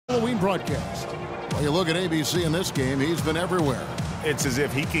Halloween broadcast. Well, you look at ABC in this game, he's been everywhere. It's as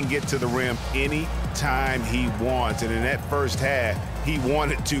if he can get to the rim any time he wants, and in that first half, he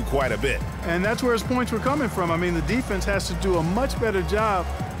wanted to quite a bit. And that's where his points were coming from. I mean, the defense has to do a much better job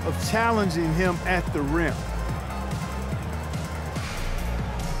of challenging him at the rim.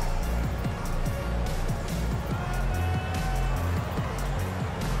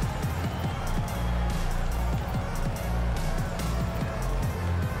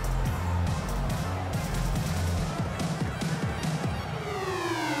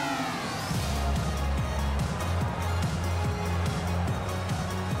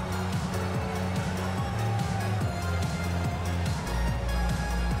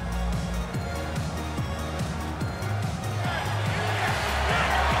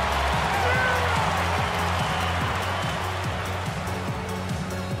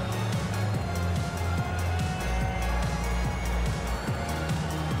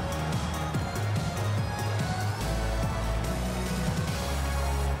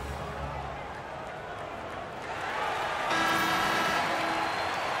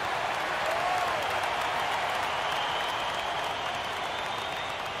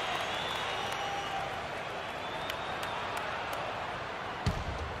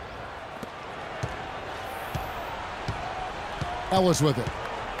 Ellis with it.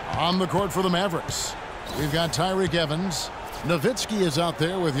 On the court for the Mavericks. We've got Tyreke Evans. Nowitzki is out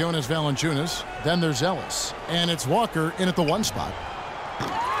there with Jonas Valanciunas. Then there's Ellis. And it's Walker in at the 1 spot.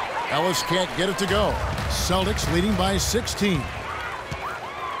 Ellis can't get it to go. Celtics leading by 16.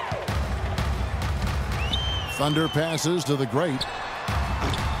 Thunder passes to the great.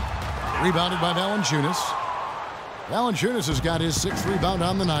 Rebounded by Valanciunas. Valanciunas has got his 6th rebound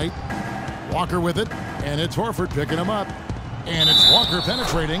on the night. Walker with it. And it's Horford picking him up. And it's Walker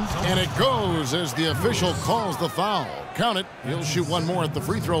penetrating, and it goes as the official calls the foul. Count it. He'll shoot one more at the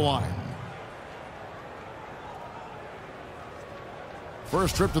free throw line.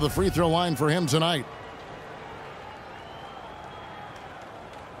 First trip to the free throw line for him tonight.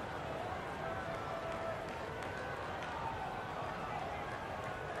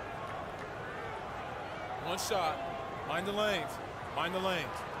 One shot. Mind the lanes. Mind the lanes.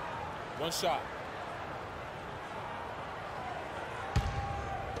 One shot.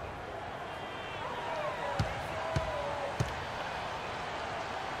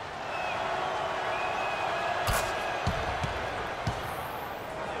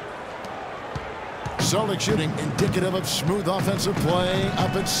 Celtics shooting indicative of smooth offensive play.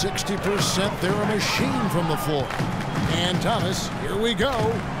 Up at 60%. They're a machine from the floor. And Thomas, here we go.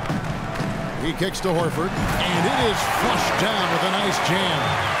 He kicks to Horford, and it is flushed down with a nice jam.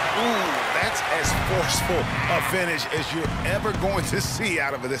 Ooh, that's as forceful a finish as you're ever going to see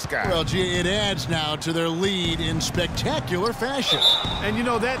out of this guy. Well, gee, it adds now to their lead in spectacular fashion. And, you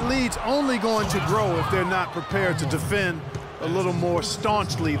know, that lead's only going to grow if they're not prepared to defend a little more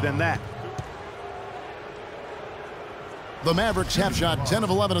staunchly than that. The Mavericks have shot 10 of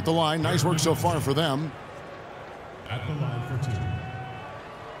 11 at the line. Nice work so far for them. At the line for 2.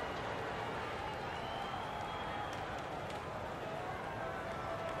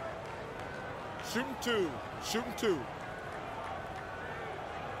 Shooting 2. Shooting 2.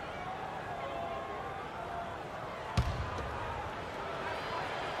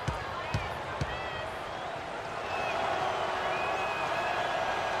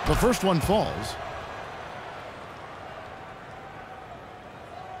 The first one falls.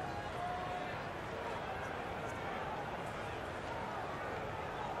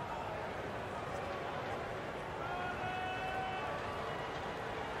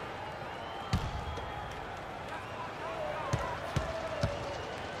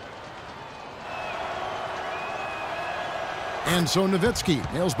 And so Nowitzki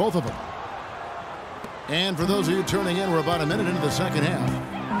nails both of them. And for those of you turning in, we're about a minute into the second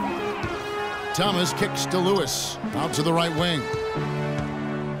half. Thomas kicks to Lewis. Out to the right wing.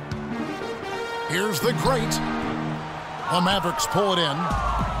 Here's the great. The Mavericks pull it in.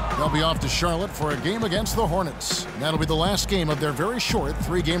 They'll be off to Charlotte for a game against the Hornets. That'll be the last game of their very short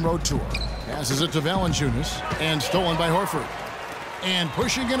 3-game road tour. Passes it to Valanciunas. And stolen by Horford. And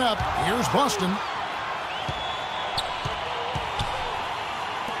pushing it up, here's Boston.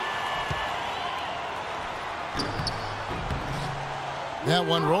 That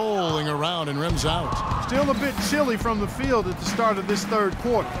one rolling around and rims out. Still a bit chilly from the field at the start of this third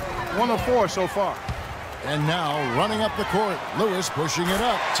quarter. 1 of 4 so far. And now running up the court. Lewis pushing it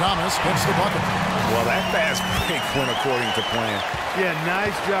up. Thomas gets the bucket. Well, that fast break went according to plan. Yeah,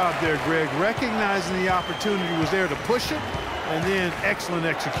 nice job there, Greg. Recognizing the opportunity was there to push it, and then excellent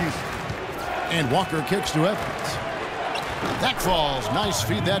execution. And Walker kicks to Evans. That falls. Nice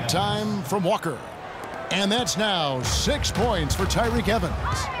feed that time from Walker. And that's now 6 points for Tyreke Evans.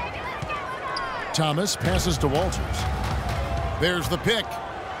 Thomas passes to Walters. There's the pick.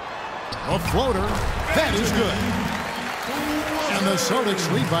 A floater. That is good. And the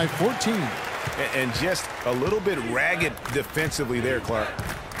Celtics lead by 14. And just a little bit ragged defensively there, Clark.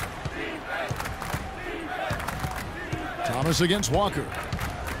 Thomas against Walker.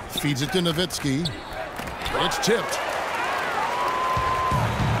 Feeds it to Nowitzki. It's tipped.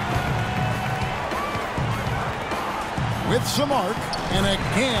 With some arc, and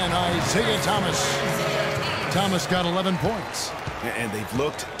again, Isaiah Thomas. Thomas got 11 points. And they've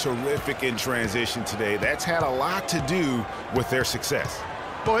looked terrific in transition today. That's had a lot to do with their success.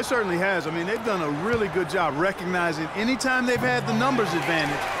 Boy, it certainly has. I mean, they've done a really good job recognizing anytime they've had the numbers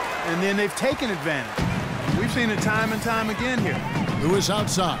advantage, and then they've taken advantage. We've seen it time and time again here. Lewis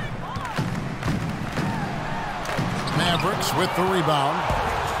outside. Mavericks with the rebound.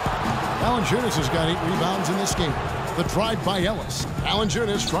 Valanciunas has got 8 rebounds in this game. The drive by Ellis.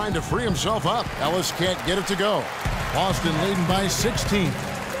 Valanciunas trying to free himself up. Ellis can't get it to go. Boston leading by 16.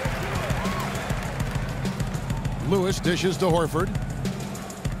 Lewis dishes to Horford.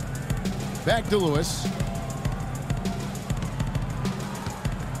 Back to Lewis.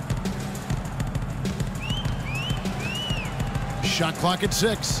 Shot clock at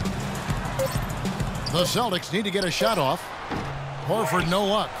 6. The Celtics need to get a shot off. Horford, no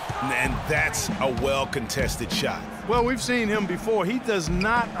luck. And that's a well-contested shot. Well, we've seen him before. He does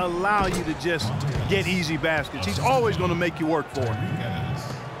not allow you to just get easy baskets. He's always going to make you work for it.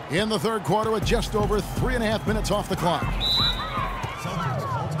 In the third quarter with just over 3.5 minutes off the clock.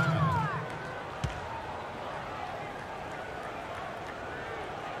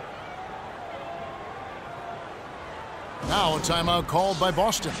 Now a timeout called by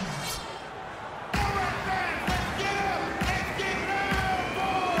Boston.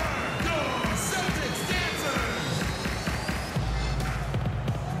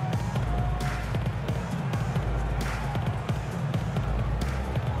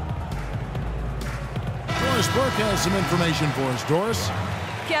 Burke has some information for us. Doris?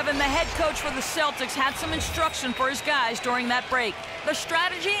 Kevin, the head coach for the Celtics had some instruction for his guys during that break. The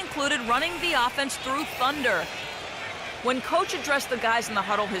strategy included running the offense through Thunder. When coach addressed the guys in the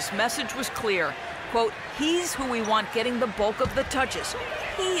huddle, his message was clear. Quote, he's who we want getting the bulk of the touches.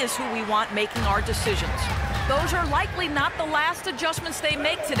 He is who we want making our decisions. Those are likely not the last adjustments they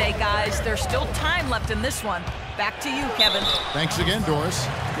make today, guys. There's still time left in this one. Back to you, Kevin. Thanks again, Doris.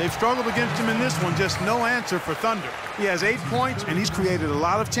 They've struggled against him in this one. Just no answer for Thunder. He has 8 points, and he's created a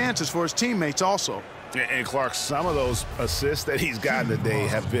lot of chances for his teammates also. And Clark, some of those assists that he's gotten today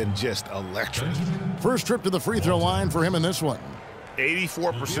have been just electric. First trip to the free throw line for him in this one.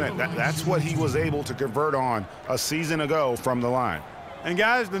 84%. That's what he was able to convert on a season ago from the line. And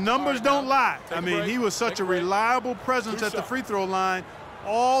guys, the numbers don't lie. I mean, he was such a reliable presence at the free throw line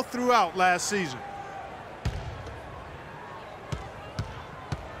all throughout last season.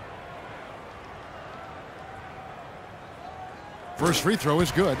 First free throw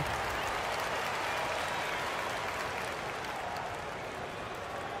is good.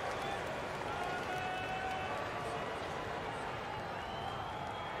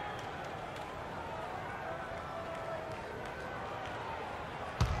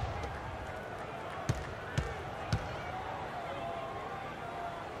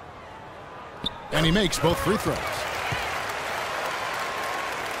 And he makes both free throws.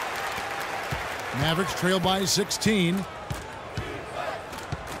 Mavericks trail by 16.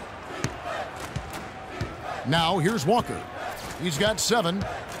 Now here's Walker. He's got 7.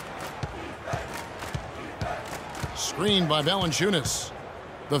 Screened by Valanciunas.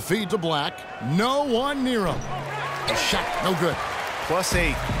 The feed to Black. No one near him. A shot, no good.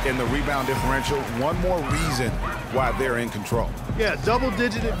 +8 in the rebound differential. One more reason why they're in control. Yeah,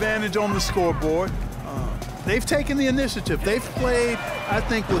 double-digit advantage on the scoreboard. They've taken the initiative. They've played, I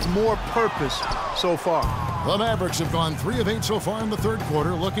think, with more purpose so far. The Mavericks have gone 3 of 8 so far in the third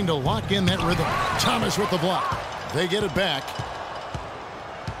quarter, looking to lock in that rhythm. Thomas with the block. They get it back.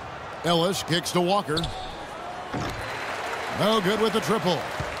 Ellis kicks to Walker. No good with the triple.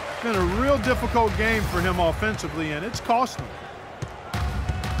 It's been a real difficult game for him offensively, and it's cost him.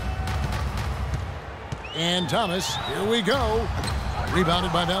 And Thomas, here we go.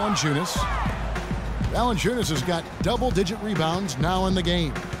 Rebounded by Valanciunas. Valanciunas has got double-digit rebounds now in the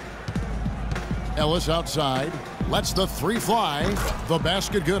game. Ellis outside. Lets the 3 fly. The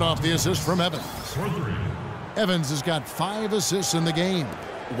basket good off the assist from Evans. Evans has got 5 assists in the game.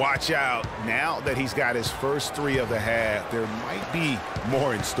 Watch out. Now that he's got his first 3 of the half, there might be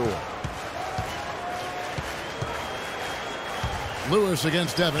more in store. Lewis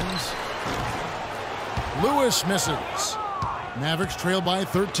against Evans. Lewis misses. Mavericks trail by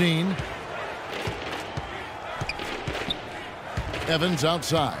 13. Evans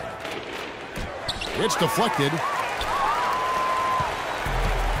outside. It's deflected.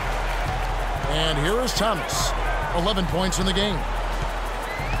 And here is Thomas. 11 points in the game.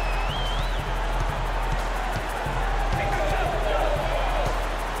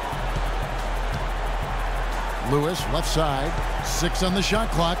 Lewis left side. 6 on the shot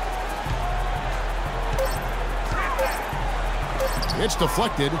clock. It's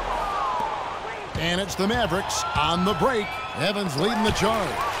deflected. And it's the Mavericks on the break. Evans leading the charge.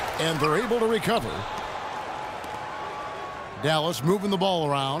 And they're able to recover. Dallas moving the ball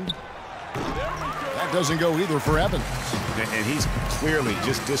around. That doesn't go either for Evans. And he's clearly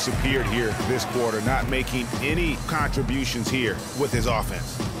just disappeared here this quarter, not making any contributions here with his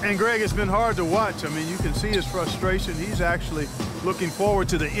offense. And, Greg, it's been hard to watch. I mean, you can see his frustration. He's actually looking forward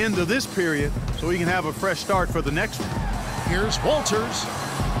to the end of this period so he can have a fresh start for the next one. Here's Walters.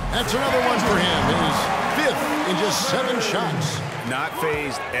 That's another one for him. His 5th in just 7 shots. Not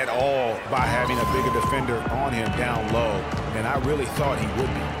fazed at all by having a bigger defender on him down low, and I really thought he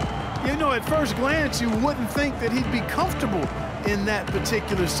would be. You know, at first glance, you wouldn't think that he'd be comfortable in that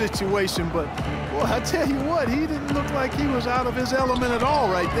particular situation, but, boy, I tell you what, he didn't look like he was out of his element at all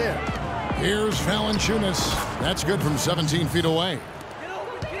right there. Here's Valanciunas. That's good from 17 feet away.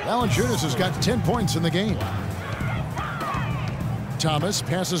 Valanciunas has got 10 points in the game. Thomas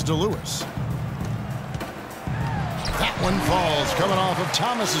passes to Lewis. That one falls, coming off of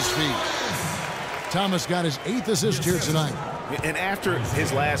Thomas's feet. Thomas got his 8th assist here tonight. And after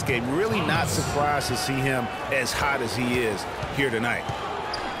his last game, really not surprised to see him as hot as he is here tonight.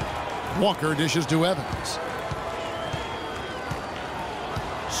 Walker dishes to Evans.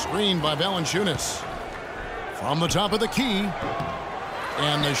 Screened by Valanciunas. From the top of the key.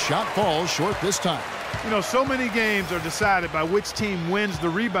 And the shot falls short this time. You know, so many games are decided by which team wins the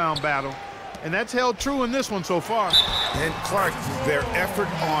rebound battle, and that's held true in this one so far. And, Clark, their effort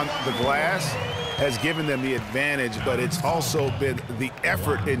on the glass has given them the advantage, but it's also been the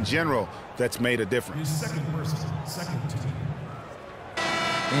effort in general that's made a difference.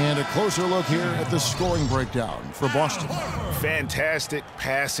 And a closer look here at the scoring breakdown for Boston. Fantastic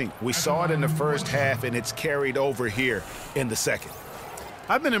passing. We saw it in the first half, and it's carried over here in the second.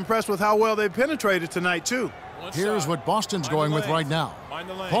 I've been impressed with how well they penetrated tonight, too. Here's what Boston's going with right now.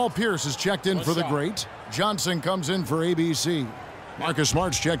 Paul Pierce is checked in for the Great. Johnson comes in for ABC. Marcus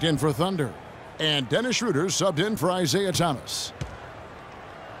Smart's checked in for Thunder. And Dennis Schroeder subbed in for Isaiah Thomas.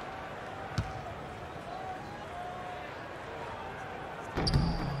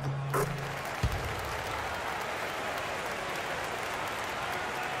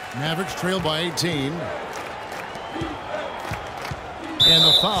 Mavericks trail by 18. And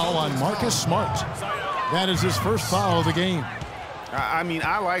the foul on Marcus Smart. That is his first foul of the game. I mean,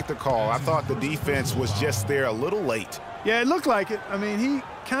 I like the call. I thought the defense was just there a little late. Yeah, it looked like it. I mean, he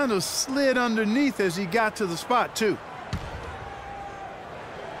kind of slid underneath as he got to the spot, too.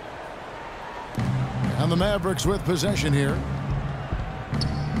 And the Mavericks with possession here.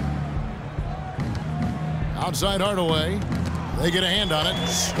 Outside Hardaway. They get a hand on it.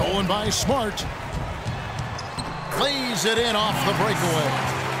 Stolen by Smart. Lays it in off the breakaway.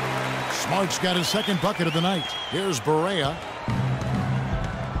 Smart's got his 2nd bucket of the night. Here's Barea.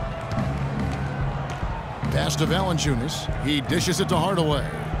 Pass to Valanciunas. He dishes it to Hardaway.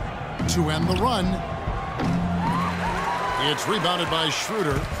 To end the run. It's rebounded by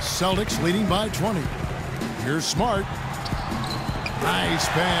Schroeder. Celtics leading by 20. Here's Smart. Nice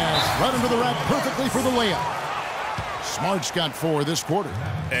pass. Right into the rack perfectly for the layup. Smart's got 4 this quarter.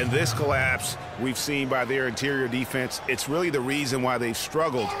 And this collapse we've seen by their interior defense, it's really the reason why they've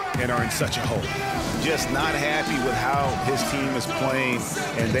struggled and are in such a hole. Just not happy with how his team is playing,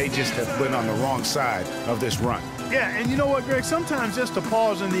 and they just have been on the wrong side of this run. Yeah, and you know what, Greg? Sometimes just a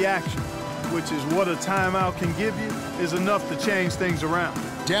pause in the action, which is what a timeout can give you, is enough to change things around.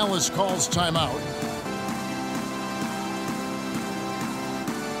 Dallas calls timeout.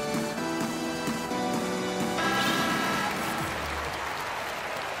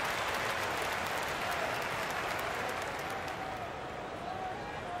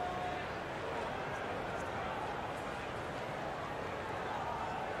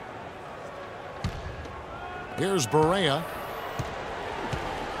 Here's Barea.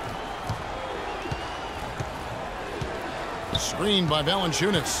 Screened by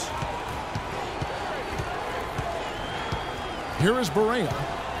Valanciunas. Here is Barea.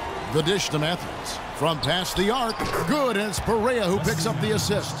 The dish to Matthews. From past the arc. Good, and it's Barea who picks up the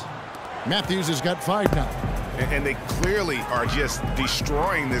assist. Matthews has got 5 now. And they clearly are just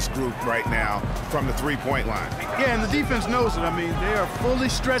destroying this group right now from the three-point line. Yeah, and the defense knows it. I mean, they are fully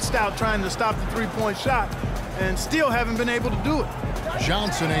stretched out trying to stop the three-point shot and still haven't been able to do it.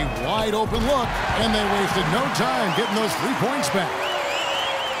 Johnson, a wide open look, and they wasted no time getting those 3 points back.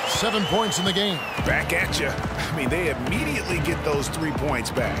 7 points in the game. Back at you. I mean, they immediately get those 3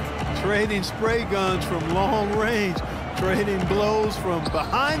 points back. Trading spray guns from long range, trading blows from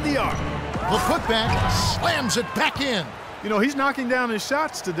behind the arc. The putback slams it back in. You know, he's knocking down his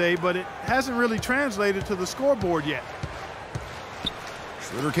shots today, but it hasn't really translated to the scoreboard yet.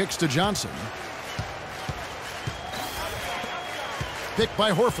 Schroeder kicks to Johnson. Picked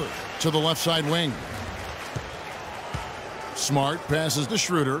by Horford to the left side wing. Smart passes to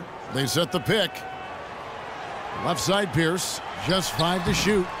Schroeder. They set the pick. Left side Pierce, just 5 to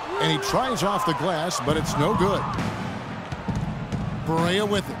shoot. And he tries off the glass, but it's no good. Barea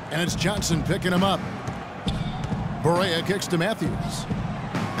with it, and it's Johnson picking him up. Barea kicks to Matthews.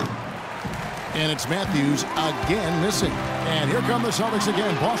 And it's Matthews again missing. And here come the Celtics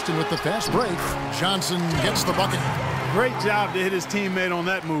again. Boston with the fast break. Johnson gets the bucket. Great job to hit his teammate on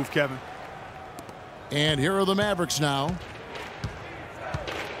that move, Kevin. And here are the Mavericks now.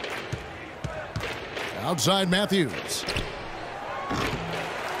 Outside Matthews.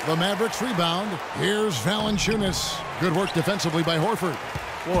 The Mavericks rebound. Here's Valanciunas. Good work defensively by Horford.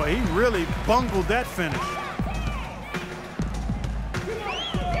 Boy, he really bungled that finish.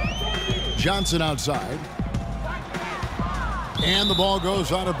 Johnson outside. And the ball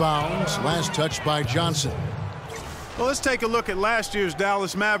goes out of bounds. Last touch by Johnson. Well, let's take a look at last year's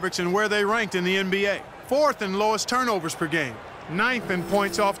Dallas Mavericks and where they ranked in the NBA. 4th in lowest turnovers per game. 9th in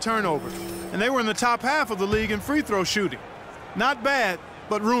points off turnovers. And they were in the top half of the league in free throw shooting. Not bad,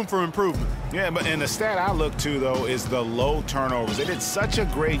 but room for improvement. Yeah, and the stat I look to, though, is the low turnovers. They did such a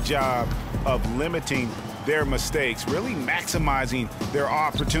great job of limiting their mistakes, really maximizing their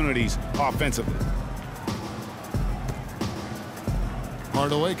opportunities offensively.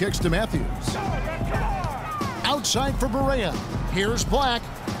 Hardaway kicks to Matthews. Outside for Barea. Here's Black.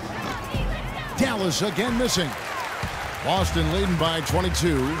 Dallas again missing. Boston leading by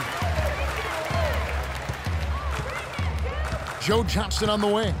 22. Joe Johnson on the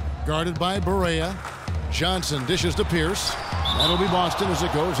wing. Guarded by Barea. Johnson dishes to Pierce. That'll be Boston as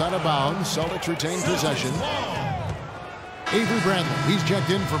it goes out of bounds. Celtics retain possession. Avery Bradley, he's checked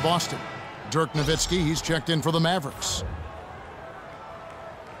in for Boston. Dirk Nowitzki, he's checked in for the Mavericks.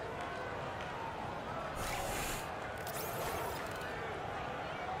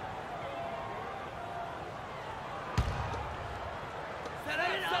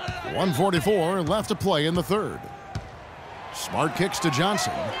 .144 left to play in the third. Smart kicks to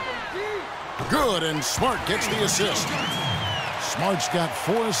Johnson. Good, and Smart gets the assist. Smart's got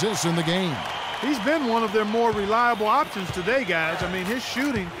 4 assists in the game. He's been one of their more reliable options today, guys. I mean, his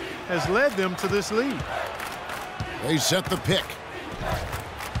shooting has led them to this lead. They set the pick.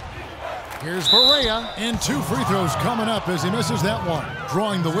 Here's Barea, and 2 free throws coming up as he misses that one.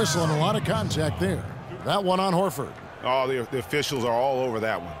 Drawing the whistle and a lot of contact there. That one on Horford. Oh, the officials are all over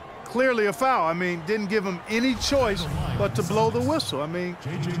that one. Clearly a foul. I mean, didn't give him any choice but to blow the whistle. I mean,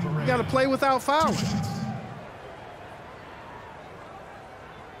 you got to play without fouling.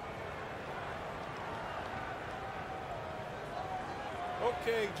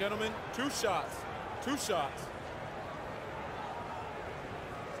 Okay, gentlemen, 2 shots. 2 shots.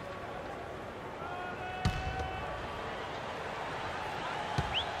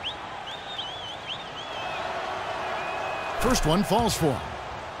 First one falls for him.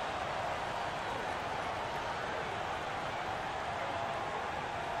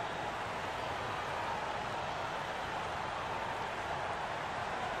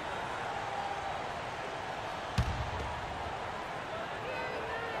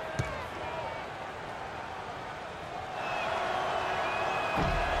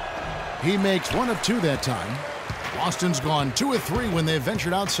 He makes 1 of 2 that time. Boston's gone 2 of 3 when they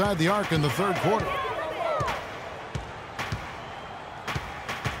ventured outside the arc in the third quarter.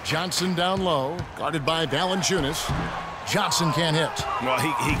 Johnson down low, guarded by Valanciunas. Johnson can't hit. Well,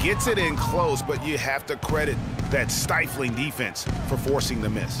 he gets it in close, but you have to credit that stifling defense for forcing the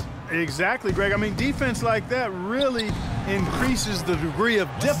miss. Exactly, Greg. I mean, defense like that really increases the degree of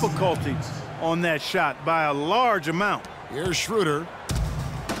difficulty on that shot by a large amount. Here's Schroeder.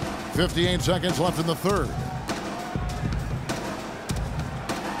 58 seconds left in the third.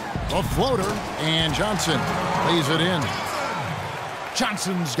 A floater, and Johnson lays it in.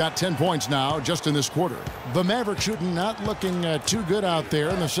 Johnson's got 10 points now just in this quarter. The Mavericks shooting not looking too good out there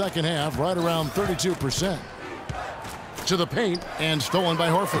in the second half, right around 32%. To the paint, and stolen by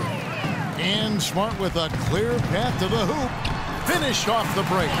Horford. And Smart with a clear path to the hoop. Finished off the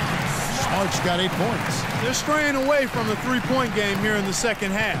break. Smart's got 8 points. They're straying away from the three-point game here in the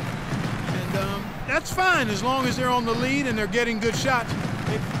second half. And that's fine as long as they're on the lead and they're getting good shots.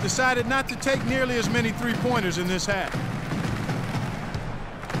 They've decided not to take nearly as many three-pointers in this half.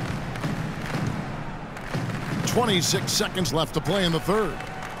 26 seconds left to play in the third.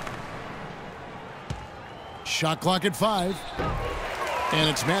 Shot clock at 5. And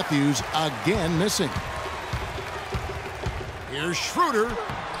it's Matthews again missing. Here's Schroeder.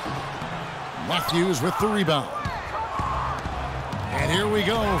 Matthews with the rebound. And here we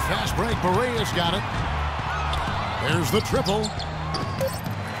go. Fast break. Barea's got it. There's the triple.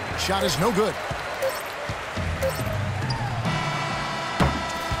 Shot is no good.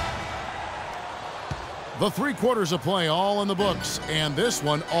 The 3 quarters of play all in the books, and this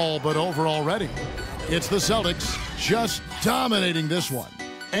one all but over already. It's the Celtics just dominating this one.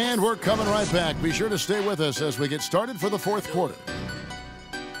 And we're coming right back. Be sure to stay with us as we get started for the 4th quarter.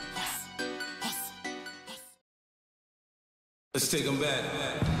 Let's take them back.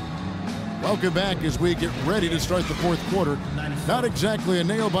 Welcome back as we get ready to start the 4th quarter. Not exactly a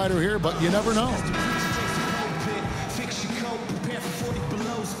nail-biter here, but you never know. Fix your coat, prepare for 40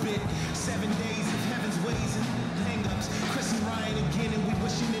 below spit. 7 days of heaven's ways and hang-ups. Chris and Ryan again, and we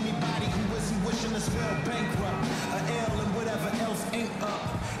wishing anybody who isn't wishing us well bankrupt. A L and whatever else ain't up.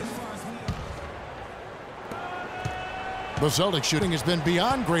 As far as we... The Celtics shooting has been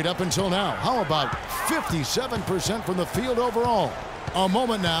beyond great up until now. How about 57% from the field overall? A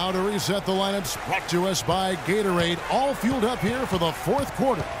moment now to reset the lineups, brought to us by Gatorade. All fueled up here for the 4th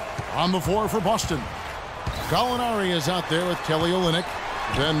quarter. On the floor for Boston, Gallinari is out there with Kelly Olynyk.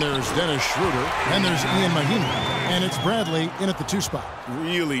 Then there's Dennis Schroeder. Then there's Ian Mahima. And it's Bradley in at the 2 spot.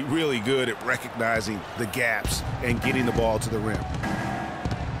 Really, really good at recognizing the gaps and getting the ball to the rim.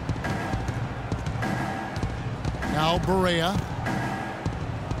 Now Barea.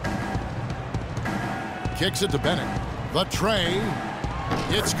 Kicks it to Bennett. The tray.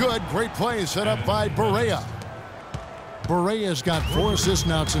 It's good. Great play set up by Barea. Barea's got 4 assists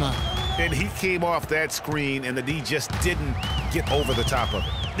now tonight. And he came off that screen, and the D just didn't get over the top of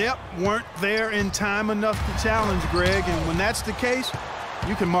it. Yep, weren't there in time enough to challenge Greg, and when that's the case,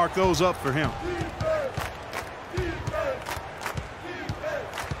 you can mark those up for him.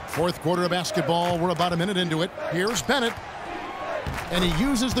 4th quarter of basketball. We're about a minute into it. Here's Bennett. And he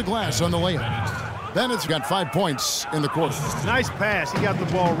uses the glass on the layup. Bennett's got 5 points in the quarter. Nice pass. He got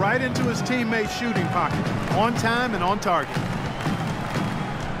the ball right into his teammate's shooting pocket. On time and on target.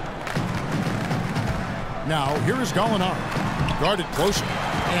 Now, here is Gallinari. Guarded closer.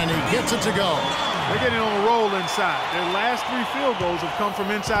 And he gets it to go. They're getting on a roll inside. Their last 3 field goals have come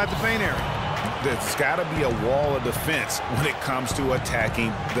from inside the paint area. There's got to be a wall of defense when it comes to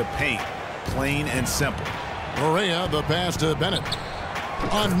attacking the paint. Plain and simple. Barea, the pass to Bennett.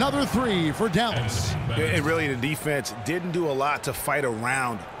 Another 3 for Dallas. And really, the defense didn't do a lot to fight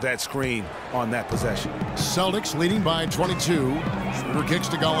around that screen on that possession. Celtics leading by 22. Schroeder kicks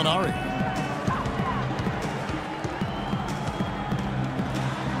to Gallinari.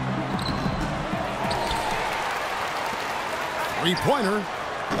 Three-pointer.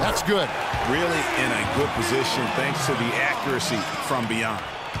 That's good. Really in a good position thanks to the accuracy from beyond.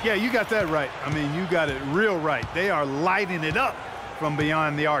 Yeah, you got that right. I mean, you got it real right. They are lighting it up from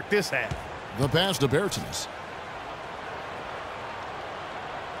beyond the arc this half. The pass to Bertans.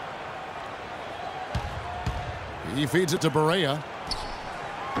 He feeds it to Barea.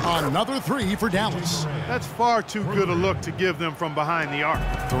 Another 3 for Dallas. That's far too good a look to give them from behind the arc.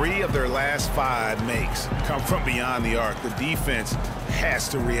 3 of their last 5 makes come from beyond the arc. The defense has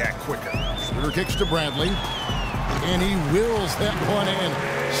to react quicker. Schroeder kicks to Bradley. And he wills that one in,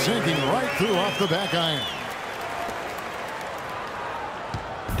 sinking right through off the back iron.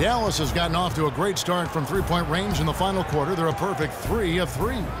 Dallas has gotten off to a great start from 3-point range in the final quarter. They're a perfect 3 of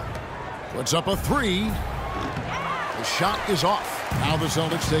 3. Puts up a 3. The shot is off. Now the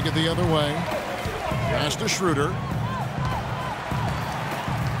Celtics take it the other way. Pass to Schroeder.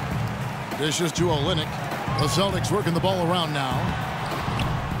 Dishes to Olynyk. The Celtics working the ball around now.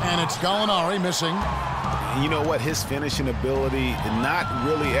 And it's Gallinari missing. You know what? His finishing ability, not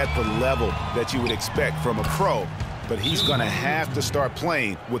really at the level that you would expect from a pro, but he's going to have to start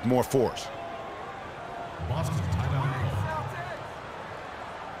playing with more force. Boston timeout.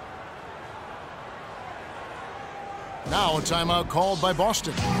 Now a timeout called by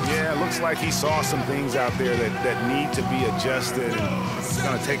Boston. Yeah, it looks like he saw some things out there that need to be adjusted, and he's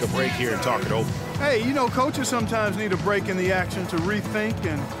going to take a break here and talk it over. Hey, you know, coaches sometimes need a break in the action to rethink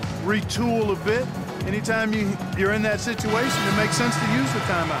and retool a bit. Anytime you're in that situation, it makes sense to use the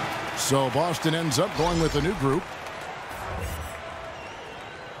timeout. So Boston ends up going with a new group.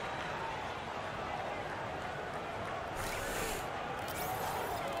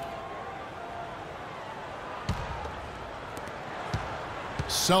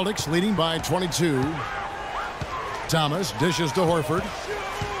 Celtics leading by 22. Thomas dishes to Horford.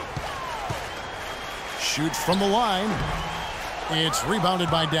 Shoots from the line. It's rebounded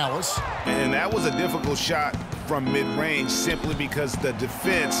by Dallas. And that was a difficult shot from mid-range simply because the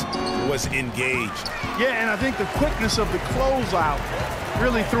defense was engaged. Yeah, and I think the quickness of the closeout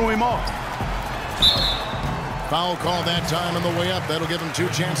really threw him off. Foul call that time on the way up. That'll give him 2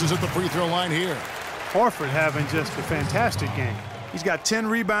 chances at the free throw line here. Horford having just a fantastic game. He's got 10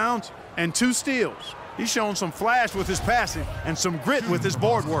 rebounds and 2 steals. He's shown some flash with his passing and some grit with his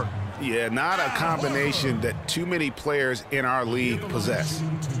board work. Yeah, not a combination that too many players in our league possess.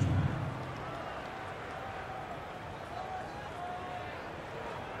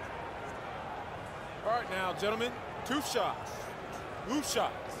 All right now, gentlemen, 2 shots. 2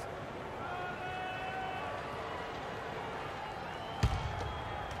 shots.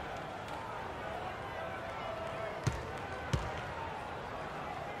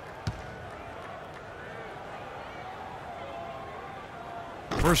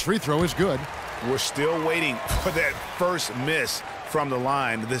 First free throw is good. We're still waiting for that first miss from the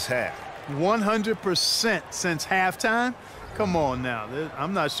line this half. 100% since halftime. Come on now.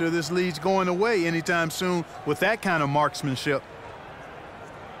 I'm not sure this lead's going away anytime soon with that kind of marksmanship.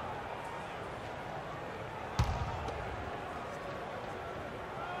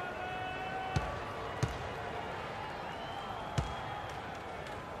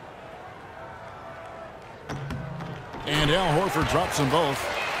 And Al Horford drops them both.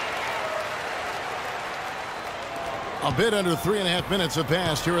 A bit under 3.5 minutes have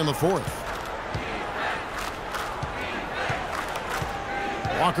passed here in the fourth.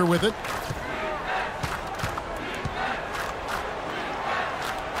 Walker with it.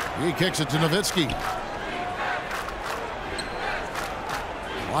 He kicks it to Nowitzki.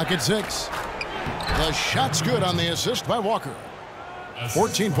 Clock at 6. The shot's good on the assist by Walker.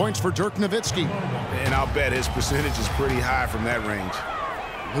 14 points for Dirk Nowitzki. And I'll bet his percentage is pretty high from that range.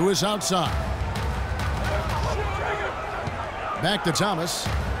 Lewis outside. Back to Thomas.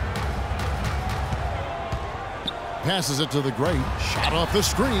 Passes it to the great. Shot off the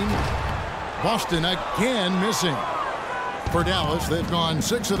screen. Boston again missing. For Dallas, they've gone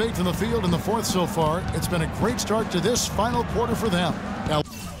 6 of 8 from the field in the fourth so far. It's been a great start to this final quarter for them. Now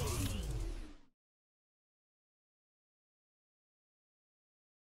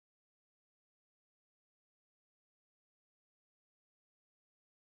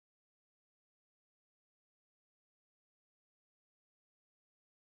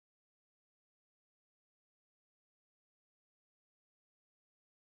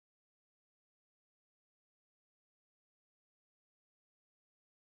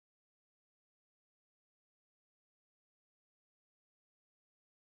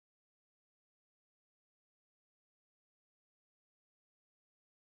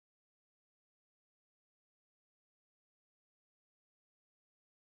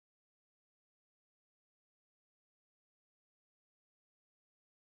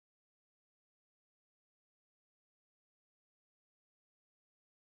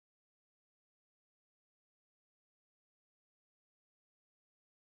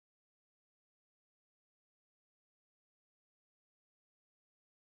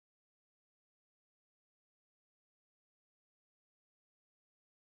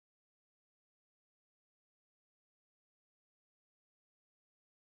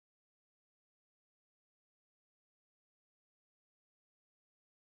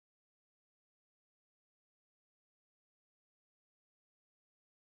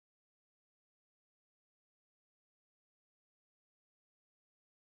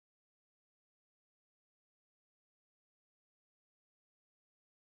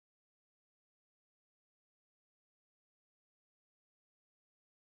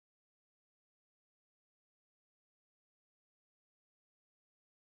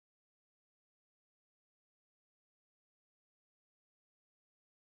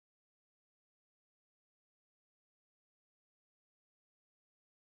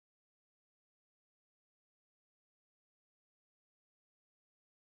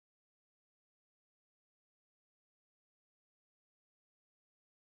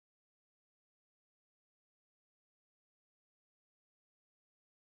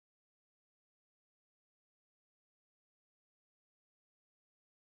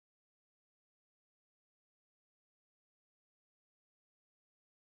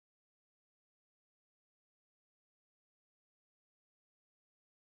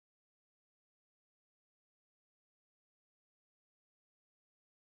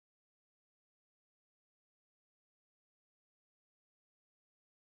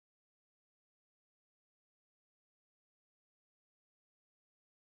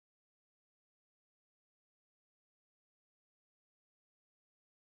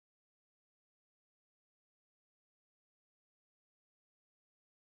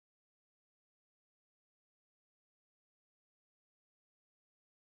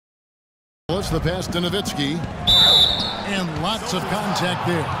It's the pass to Nowitzki. And lots of contact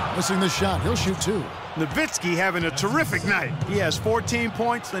there. Missing the shot. He'll shoot 2. Nowitzki having a terrific night. He has 14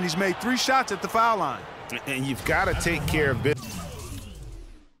 points, and he's made 3 shots at the foul line. And you've got to take care of business.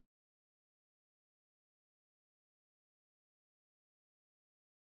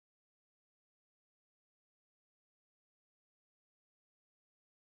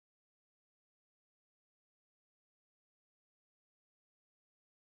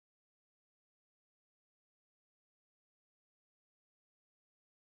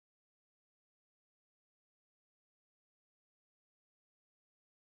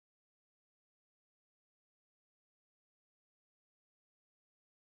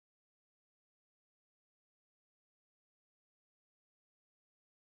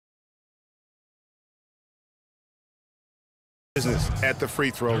 At the free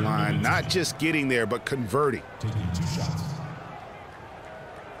throw line, not just getting there, but converting. Taking 2 shots.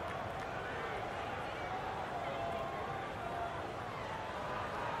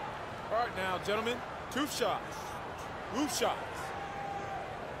 All right now, gentlemen, 2 shots. 2 shots.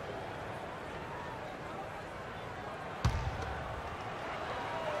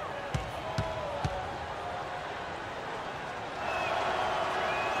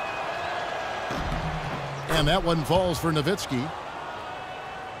 And that one falls for Nowitzki.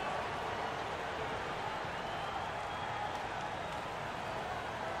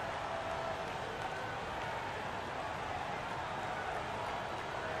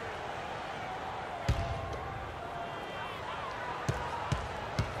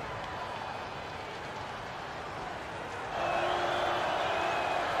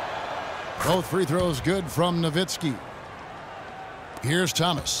 Both free throws good from Nowitzki. Here's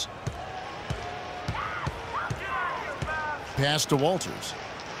Thomas. Pass to Walters.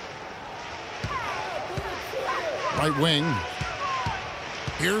 Right wing.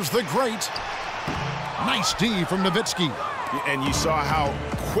 Here's the great. Nice D from Nowitzki. And you saw how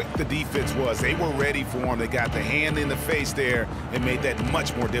quick the defense was. They were ready for him. They got the hand in the face there and made that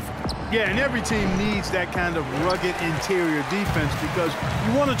much more difficult. Yeah, and every team needs that kind of rugged interior defense because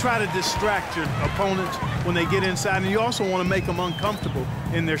you want to try to distract your opponents when they get inside, and you also want to make them uncomfortable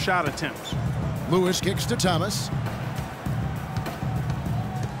in their shot attempts. Lewis kicks to Thomas.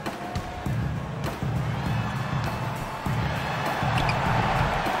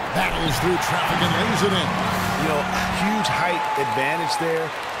 Battles through traffic and lays it in. You know, huge height advantage there,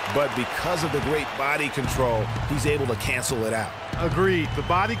 but because of the great body control, he's able to cancel it out. Agreed. The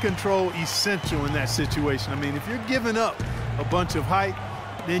body control essential in that situation. I mean, if you're giving up a bunch of height,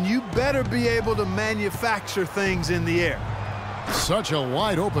 then you better be able to manufacture things in the air. Such a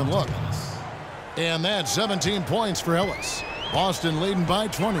wide open look. And that's 17 points for Ellis. Boston leading by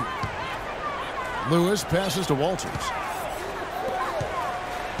 20. Lewis passes to Walters.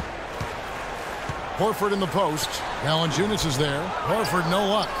 Horford in the post. Valanciunas is there. Horford no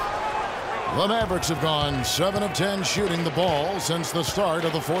luck. The Mavericks have gone 7 of 10 shooting the ball since the start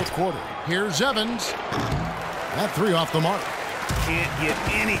of the 4th quarter. Here's Evans. That 3 off the mark. Can't get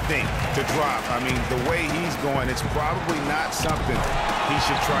anything to drop. I mean, the way he's going, it's probably not something he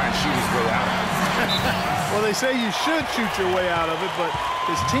should try and shoot his way out of. Well, they say you should shoot your way out of it, but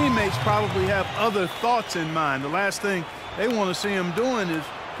his teammates probably have other thoughts in mind. The last thing they want to see him doing is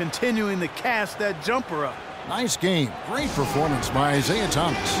continuing to cast that jumper up. Nice game. Great performance by Isaiah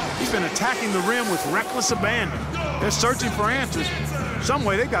Thomas. He's been attacking the rim with reckless abandon. They're searching for answers. Some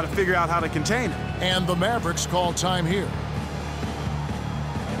way they've got to figure out how to contain it. And the Mavericks call time here.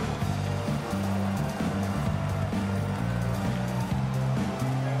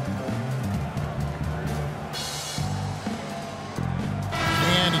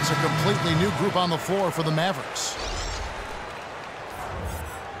 And it's a completely new group on the floor for the Mavericks.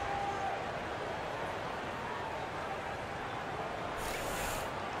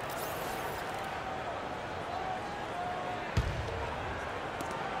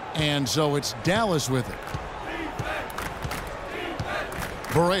 And so it's Dallas with it.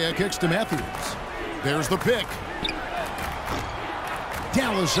 Barea kicks to Matthews. There's the pick.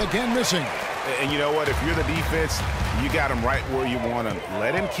 Dallas again missing. And you know what? If you're the defense, you got him right where you want him.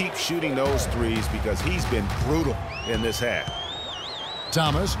 Let him keep shooting those threes because he's been brutal in this half.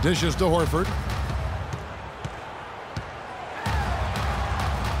 Thomas dishes to Horford.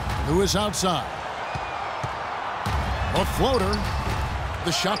 Lewis outside. A floater.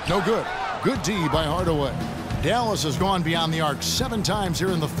 The shot no good. Good D by Hardaway. Dallas has gone beyond the arc 7 times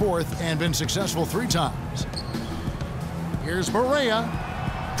here in the 4th and been successful 3 times. Here's Barea.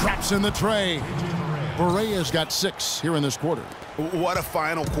 Traps in the tray. Barea's got 6 here in this quarter. What a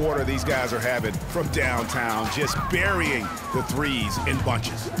final quarter these guys are having from downtown, just burying the threes in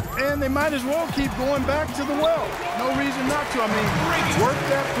bunches. And they might as well keep going back to the well. No reason not to. I mean, work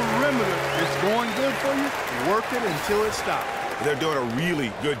that perimeter. It's going good for you. Work it until it stops. They're doing a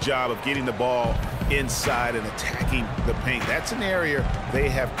really good job of getting the ball inside and attacking the paint. That's an area they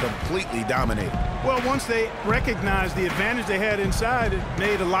have completely dominated. Well, once they recognized the advantage they had inside, it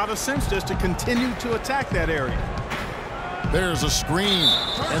made a lot of sense just to continue to attack that area. There's a screen,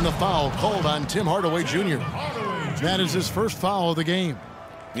 and the foul called on Tim Hardaway Jr. That is his first foul of the game.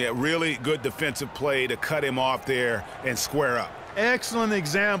 Yeah, really good defensive play to cut him off there and square up. Excellent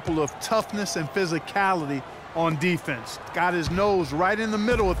example of toughness and physicality on defense. Got his nose right in the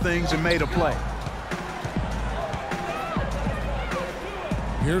middle of things and made a play.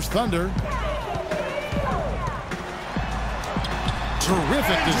 Here's Thunder.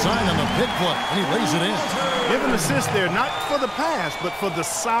 Terrific design on the pick play, and he lays it in. Give an assist there, not for the pass, but for the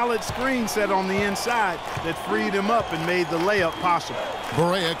solid screen set on the inside that freed him up and made the layup possible.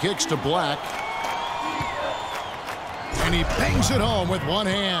 Barea kicks to Black. And he bangs it home with one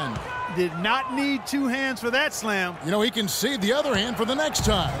hand. Did not need two hands for that slam. You know, he can save the other hand for the next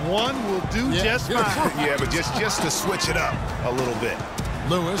time. One will do just fine. Yeah, but just to switch it up a little bit.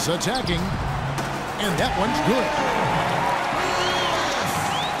 Lewis attacking, and that one's good.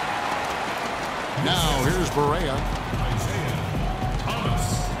 Now here's Barea.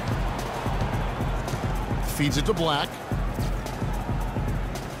 Feeds it to Black.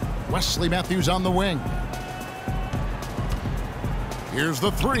 Wesley Matthews on the wing. Here's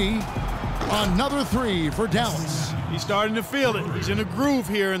the three. Another three for Dallas. He's starting to feel it. He's in a groove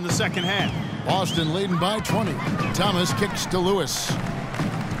here in the second half. Boston leading by 20. Thomas kicks to Lewis.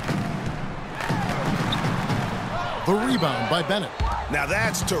 The rebound by Bennett. Now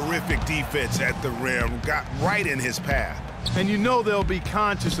that's terrific defense at the rim. Got right in his path. And you know they'll be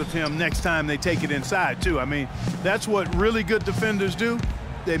conscious of him next time they take it inside, too. I mean, that's what really good defenders do.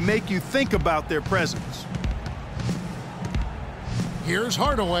 They make you think about their presence. Here's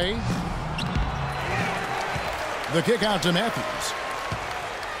Hardaway. The kick out to Matthews.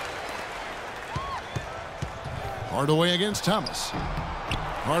 Hardaway against Thomas.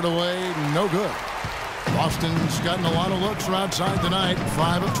 Hardaway, no good. Boston's gotten a lot of looks from outside tonight,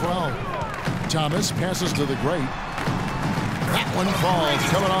 5 of 12. Thomas passes to the great. That one falls,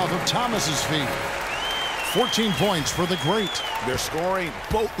 coming off of Thomas's feet. 14 points for the great. They're scoring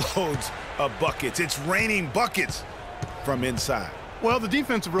boatloads of buckets. It's raining buckets from inside. Well, the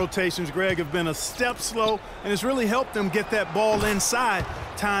defensive rotations, Greg, have been a step slow, and it's really helped them get that ball inside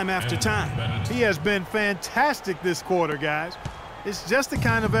time after time. He has been fantastic this quarter, guys. It's just the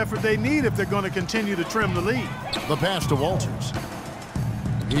kind of effort they need if they're going to continue to trim the lead. The pass to Walters.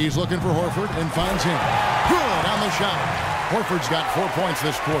 He's looking for Horford and finds him. Good on the shot. Horford's got 4 points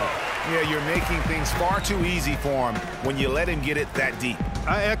this quarter. Yeah, you're making things far too easy for him when you let him get it that deep.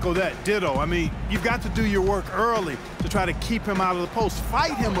 I echo that. Ditto. I mean, you've got to do your work early to try to keep him out of the post.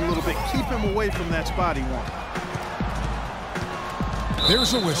 Fight him a little bit. Keep him away from that spot he wants.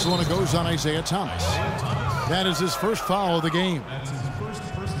 There's a whistle, and it goes on Isaiah Thomas. That is his first foul of the game. That's his first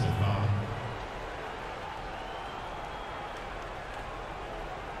personal foul.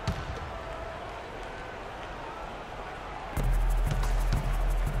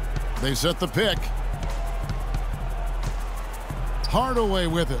 They set the pick. Hardaway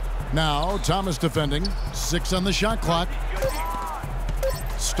with it. Now Thomas defending. 6 on the shot clock.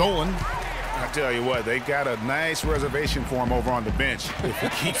 Stolen. I tell you what, they got a nice reservation for him over on the bench if he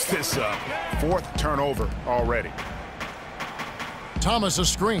keeps this up. 4th turnover already. Thomas a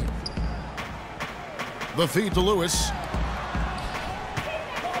screen. The feed to Lewis.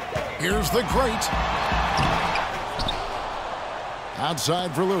 Here's the great.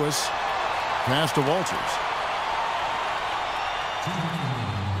 Outside for Lewis. Pass to Walters.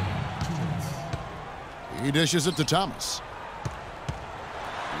 He dishes it to Thomas.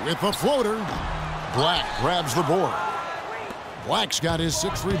 With a floater, Black grabs the board. Black's got his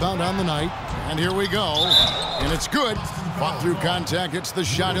 6th rebound on the night. And here we go. And it's good. Fought through contact. It's the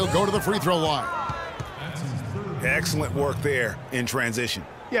shot. He'll go to the free throw line. Excellent work there in transition.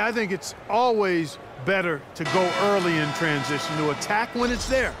 Yeah, I think it's always better to go early in transition, to attack when it's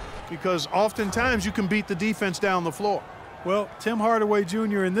there, because oftentimes you can beat the defense down the floor. Well, Tim Hardaway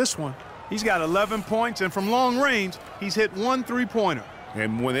Jr. in this one, he's got 11 points, and from long range, he's hit 1 3-pointer.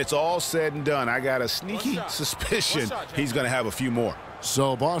 And when it's all said and done, I got a sneaky suspicion he's going to have a few more.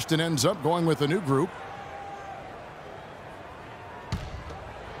 So Boston ends up going with a new group.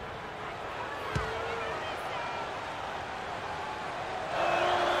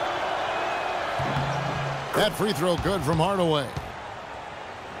 That free throw good from Hardaway.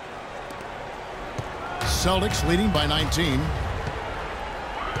 Celtics leading by 19.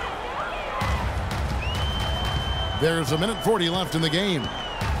 There's 1:40 left in the game.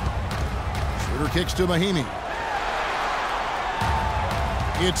 Schroeder kicks to Mahinmi.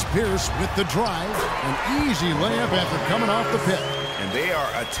 It's Pierce with the drive. An easy layup after coming off the pick. And they are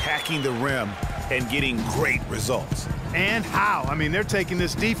attacking the rim and getting great results. And how? I mean, they're taking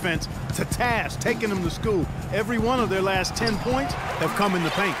this defense to task, taking them to school. Every one of their last 10 points have come in the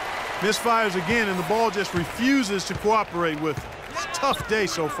paint. Misfires again, and the ball just refuses to cooperate with it. It's a tough day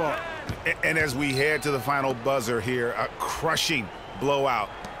so far. And as we head to the final buzzer here, a crushing blowout,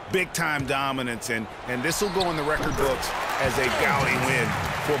 big-time dominance, and this will go in the record books as a gaudy win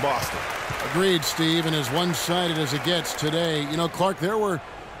for Boston. Agreed, Steve, and as one-sided as it gets today. You know, Clark, there were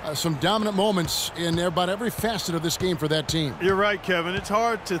some dominant moments in about every facet of this game for that team. You're right, Kevin. It's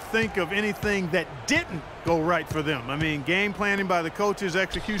hard to think of anything that didn't go right for them. I mean, game planning by the coaches,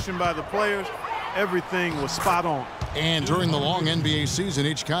 execution by the players, everything was spot on. And during the long NBA season,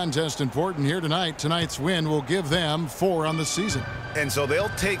 each contest important. Here tonight. Tonight's win will give them 4 on the season. And so they'll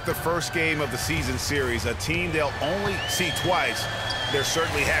take the first game of the season series, a team they'll only see twice. They're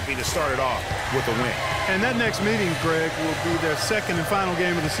certainly happy to start it off with a win. And that next meeting, Greg, will be their second and final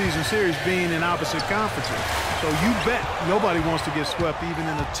game of the season series, being in opposite conferences. So you bet nobody wants to get swept even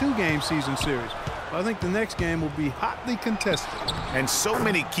in a 2-game season series. I think the next game will be hotly contested. And so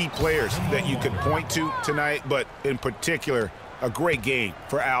many key players that you could point to tonight, but in particular, a great game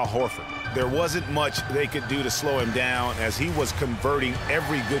for Al Horford. There wasn't much they could do to slow him down as he was converting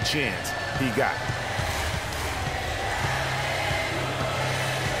every good chance he got.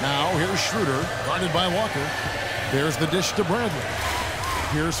 Now here's Schroeder, guarded by Walker. There's the dish to Bradley.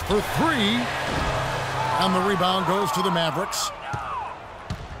 Pierce for 3. And the rebound goes to the Mavericks.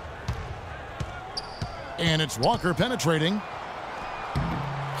 And it's Walker penetrating.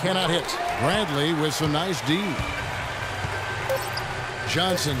 Cannot hit. Bradley with some nice D.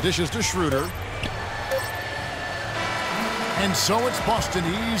 Johnson dishes to Schroeder. And so it's Boston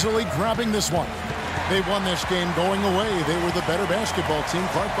easily grabbing this one. They won this game going away. They were the better basketball team,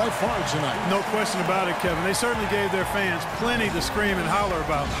 Clark, by far tonight. No question about it, Kevin. They certainly gave their fans plenty to scream and holler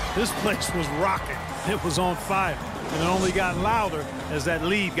about. This place was rocking. It was on fire. And it only got louder as that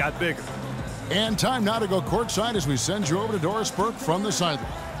lead got bigger. And time now to go courtside as we send you over to Doris Burke from the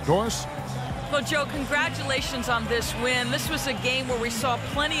sideline. Doris? Well, Joe, congratulations on this win. This was a game where we saw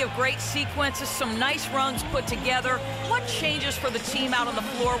plenty of great sequences, some nice runs put together. What changes for the team out on the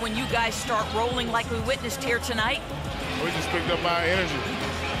floor when you guys start rolling like we witnessed here tonight? We just picked up our energy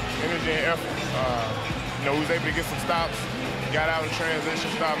and effort. We was able to get some stops, got out of transition,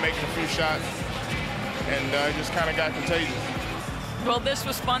 started making a few shots, and it just kind of got contagious. Well, this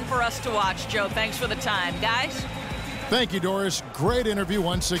was fun for us to watch, Joe. Thanks for the time. Guys? Thank you, Doris. Great interview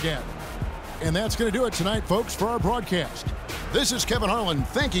once again. And that's going to do it tonight, folks, for our broadcast. This is Kevin Harlan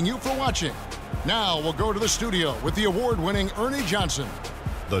thanking you for watching. Now we'll go to the studio with the award-winning Ernie Johnson.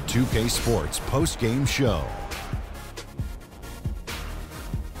 The 2K Sports post-game show.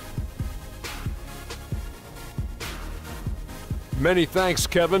 Many thanks,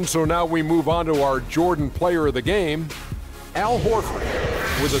 Kevin. So now we move on to our Jordan player of the game, Al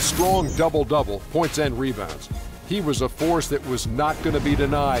Horford, with a strong double-double, points and rebounds. He was a force that was not going to be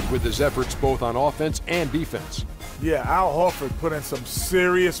denied with his efforts both on offense and defense. Yeah, Al Horford put in some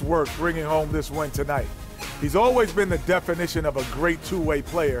serious work bringing home this win tonight. He's always been the definition of a great two-way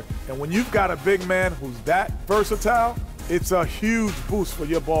player, and when you've got a big man who's that versatile, it's a huge boost for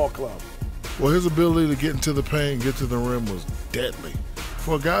your ball club. Well, his ability to get into the paint and get to the rim was deadly.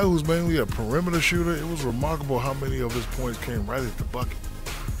 For a guy who's mainly a perimeter shooter, it was remarkable how many of his points came right at the bucket.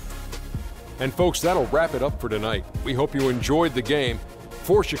 And folks, that'll wrap it up for tonight. We hope you enjoyed the game.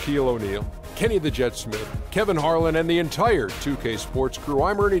 For Shaquille O'Neal, Kenny the Jet Smith, Kevin Harlan, and the entire 2K Sports crew,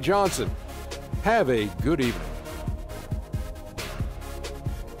 I'm Ernie Johnson. Have a good evening.